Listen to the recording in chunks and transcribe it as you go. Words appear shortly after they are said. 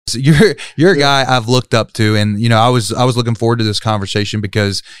You're a guy I've looked up to, and I was looking forward to this conversation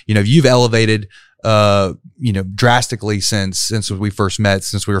because you've elevated drastically since we first met,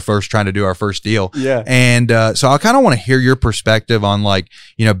 since we were first trying to do our first deal. Yeah. And so I kind of want to hear your perspective on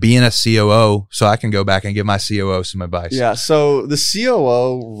being a COO, so I can go back and give my COO some advice. Yeah. So the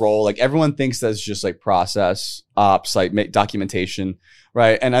COO role, everyone thinks that's just process ops, documentation.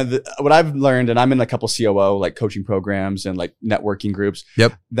 Right. And what I've learned, and I'm in a couple COO coaching programs and networking groups.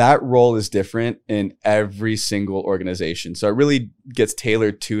 Yep. That role is different in every single organization. So it really gets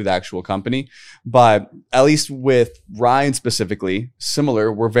tailored to the actual company. But at least with Ryan specifically,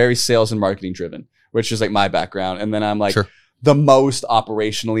 similar, we're very sales and marketing driven, which is my background. And then I'm Sure. the most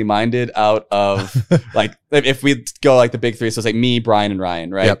operationally minded out of if we go the big three, so it's me, Brian, and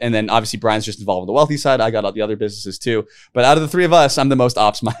Ryan, right? Yep. And then obviously Brian's just involved with the wealthy side. I got all the other businesses too. But out of the three of us, I'm the most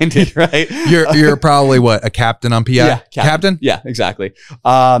ops minded, right? You're probably a captain on PI? Yeah, captain? Yeah, exactly.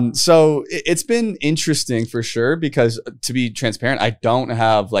 So it's been interesting for sure because to be transparent, I don't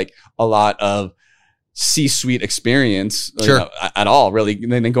have a lot of C-suite experience sure. At all, really.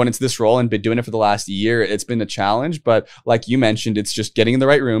 And then going into this role and been doing it for the last year, it's been a challenge. But like you mentioned, it's just getting in the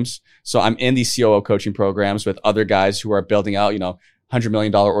right rooms. So I'm in these COO coaching programs with other guys who are building out, $100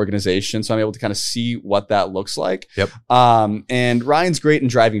 million organizations. So I'm able to kind of see what that looks like. Yep. And Ryan's great in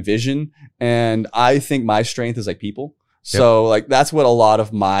driving vision. And I think my strength is people. So that's what a lot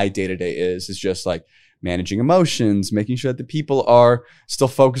of my day-to-day is just managing emotions, making sure that the people are still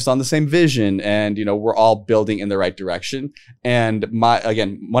focused on the same vision and, we're all building in the right direction. And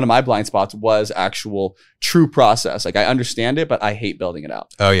one of my blind spots was actual true process. I understand it, but I hate building it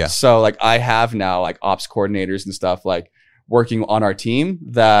out. Oh yeah. So I have now ops coordinators and stuff working on our team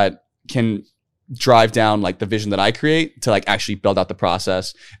that can drive down the vision that I create to actually build out the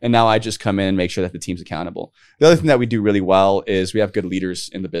process. And now I just come in and make sure that the team's accountable. The other thing that we do really well is we have good leaders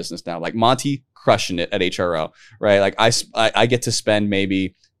in the business now. Monty crushing it at HRO, right? I get to spend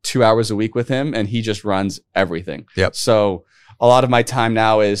maybe 2 hours a week with him and he just runs everything. Yep. So a lot of my time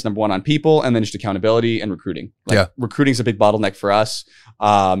now is number one on people and then just accountability and recruiting. Recruiting is a big bottleneck for us.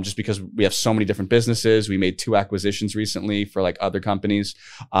 Just because we have so many different businesses. We made 2 acquisitions recently for other companies.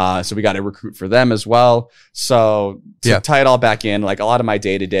 So we got to recruit for them as well. So to tie it all back in, a lot of my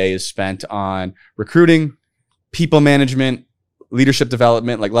day to day is spent on recruiting, people management, leadership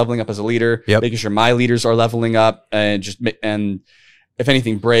development, leveling up as a leader, making sure my leaders are leveling up and if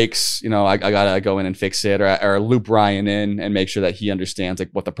anything breaks, I gotta go in and fix it or loop Ryan in and make sure that he understands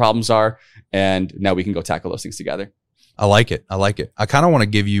what the problems are. And now we can go tackle those things together. I like it. I kind of want to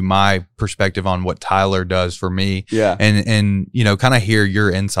give you my perspective on what Tyler does for me. Yeah. And kind of hear your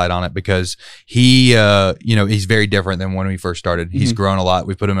insight on it because he, he's very different than when we first started. Mm-hmm. He's grown a lot.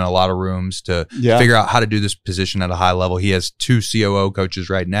 We put him in a lot of rooms to figure out how to do this position at a high level. He has 2 COO coaches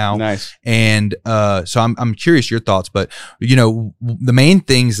right now. Nice. And, so I'm curious your thoughts, but the main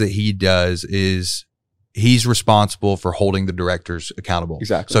things that he does is he's responsible for holding the directors accountable.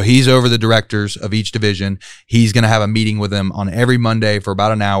 Exactly. So he's over the directors of each division. He's going to have a meeting with them on every Monday for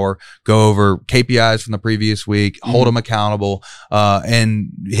about an hour, go over KPIs from the previous week, hold them accountable. And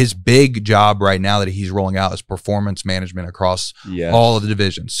his big job right now that he's rolling out is performance management across all of the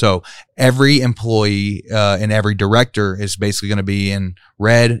divisions. So every employee and every director is basically going to be in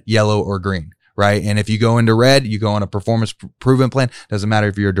red, yellow, or green. Right. And if you go into red, you go on a performance improvement plan. Doesn't matter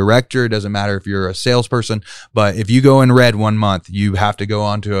if you're a director. It doesn't matter if you're a salesperson. But if you go in red 1 month, you have to go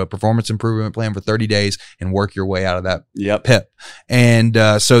on to a performance improvement plan for 30 days and work your way out of that pip. And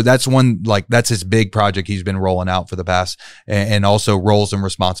so that's that's his big project he's been rolling out for the past, and also roles and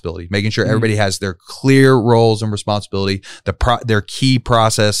responsibility, making sure everybody has their clear roles and responsibility, their key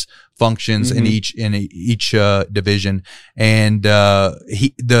process functions in each division. And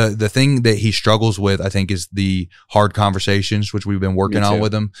the thing that he struggles with, I think, is the hard conversations, which we've been working on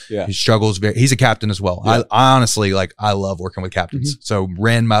with him. Yeah. He struggles he's a captain as well. Yeah. I honestly I love working with captains. So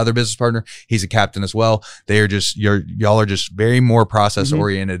Ren, my other business partner, he's a captain as well. They are just y'all are just very more process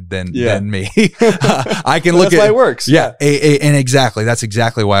oriented than me. I can look at why it works. Yeah. And exactly. That's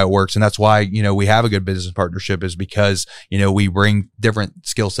exactly why it works. And that's why, we have a good business partnership, is because, we bring different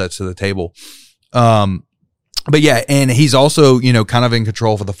skill sets to the table. But yeah, and he's also, kind of in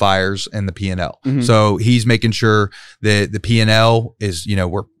control for the fires and the P&L. So he's making sure that the P&L is,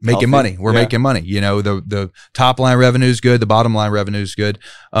 we're making money. We're making money. The top line revenue is good. The bottom line revenue is good.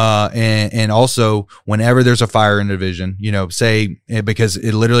 And also whenever there's a fire in the division, because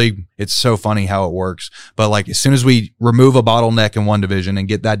it's so funny how it works. But as soon as we remove a bottleneck in one division and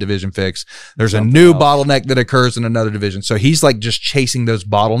get that division fixed, there's a new bottleneck that occurs in another division. So he's just chasing those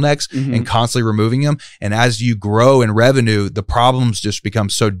bottlenecks and constantly removing them. And as as you grow in revenue, the problems just become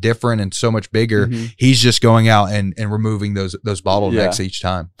so different and so much bigger. He's just going out and removing those bottlenecks each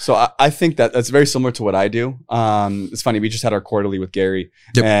time. So I think that's very similar to what I do. It's funny. We just had our quarterly with Gary.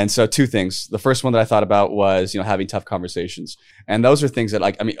 And so two things. The first one that I thought about was, having tough conversations. And those are things that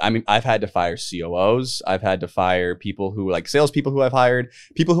I mean, I've had to fire COOs. I've had to fire people who salespeople who I've hired,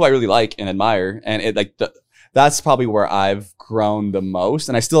 people who I really like and admire. And that's probably where I've grown the most,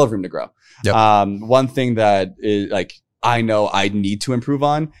 and I still have room to grow. One thing that is I know I need to improve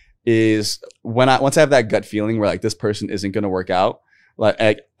on is once I have that gut feeling where this person isn't going to work out,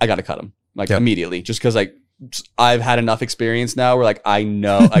 I got to cut them immediately, just because I've had enough experience now where I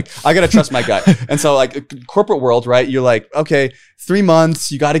know I got to trust my gut. And so corporate world, right? You're okay, 3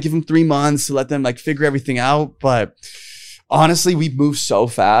 months, you got to give them 3 months to let them figure everything out. But honestly, we've moved so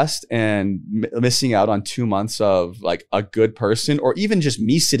fast, and missing out on 2 months of a good person, or even just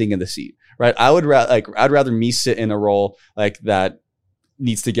me sitting in the seat, right? I'd rather me sit in a role that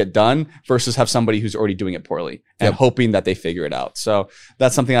needs to get done versus have somebody who's already doing it poorly and hoping that they figure it out. So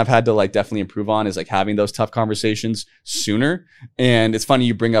that's something I've had to definitely improve on, is having those tough conversations sooner. And it's funny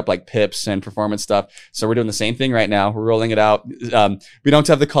you bring up PIPs and performance stuff. So we're doing the same thing right now. We're rolling it out. We don't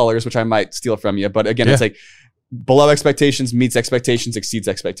have the colors, which I might steal from you, but again, it's below expectations, meets expectations, exceeds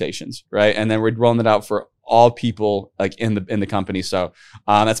expectations, right? And then we're rolling it out for all people in the company. So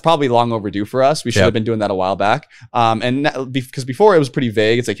that's probably long overdue for us. We should have been doing that a while back. Because before it was pretty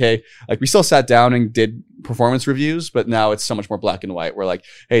vague. It's hey, we still sat down and did performance reviews, but now it's so much more black and white. We're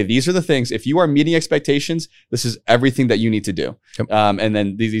hey, these are the things. If you are meeting expectations, this is everything that you need to do. And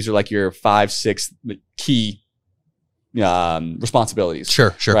then these are your 5, 6 key responsibilities.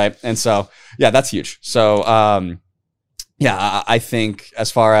 Sure. Right. And so, that's huge. So, I think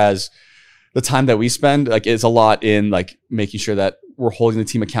as far as the time that we spend, it's a lot in making sure that we're holding the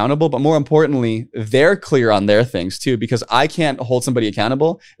team accountable, but more importantly, they're clear on their things too, because I can't hold somebody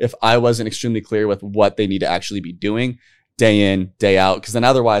accountable if I wasn't extremely clear with what they need to actually be doing day in, day out, because then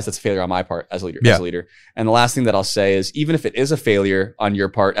otherwise that's a failure on my part as a leader. And the last thing that I'll say is, even if it is a failure on your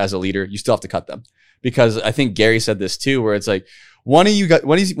part as a leader, you still have to cut them. Because I think Gary said this too, where it's one of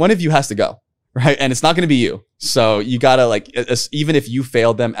you has to go, right? And it's not going to be you. So you gotta even if you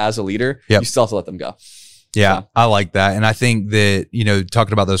failed them as a leader, you still have to let them go. Yeah, I like that. And I think that,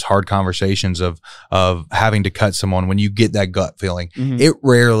 talking about those hard conversations of having to cut someone, when you get that gut feeling, it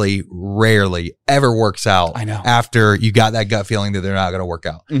rarely ever works out. I know. After you got that gut feeling that they're not going to work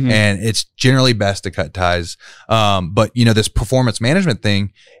out. And it's generally best to cut ties. But this performance management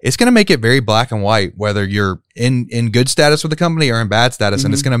thing, it's going to make it very black and white, whether you're in good status with the company or in bad status.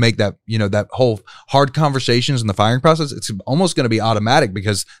 And it's going to make that, that whole hard conversations in the firing process, it's almost going to be automatic,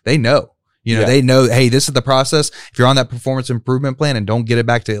 because they know. They know, hey, this is the process. If you're on that performance improvement plan and don't get it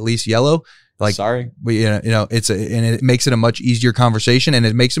back to at least yellow, sorry, and it makes it a much easier conversation, and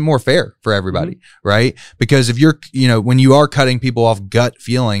it makes it more fair for everybody, right? Because if you're, when you are cutting people off gut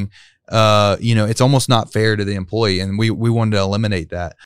feeling, it's almost not fair to the employee, and we wanted to eliminate that.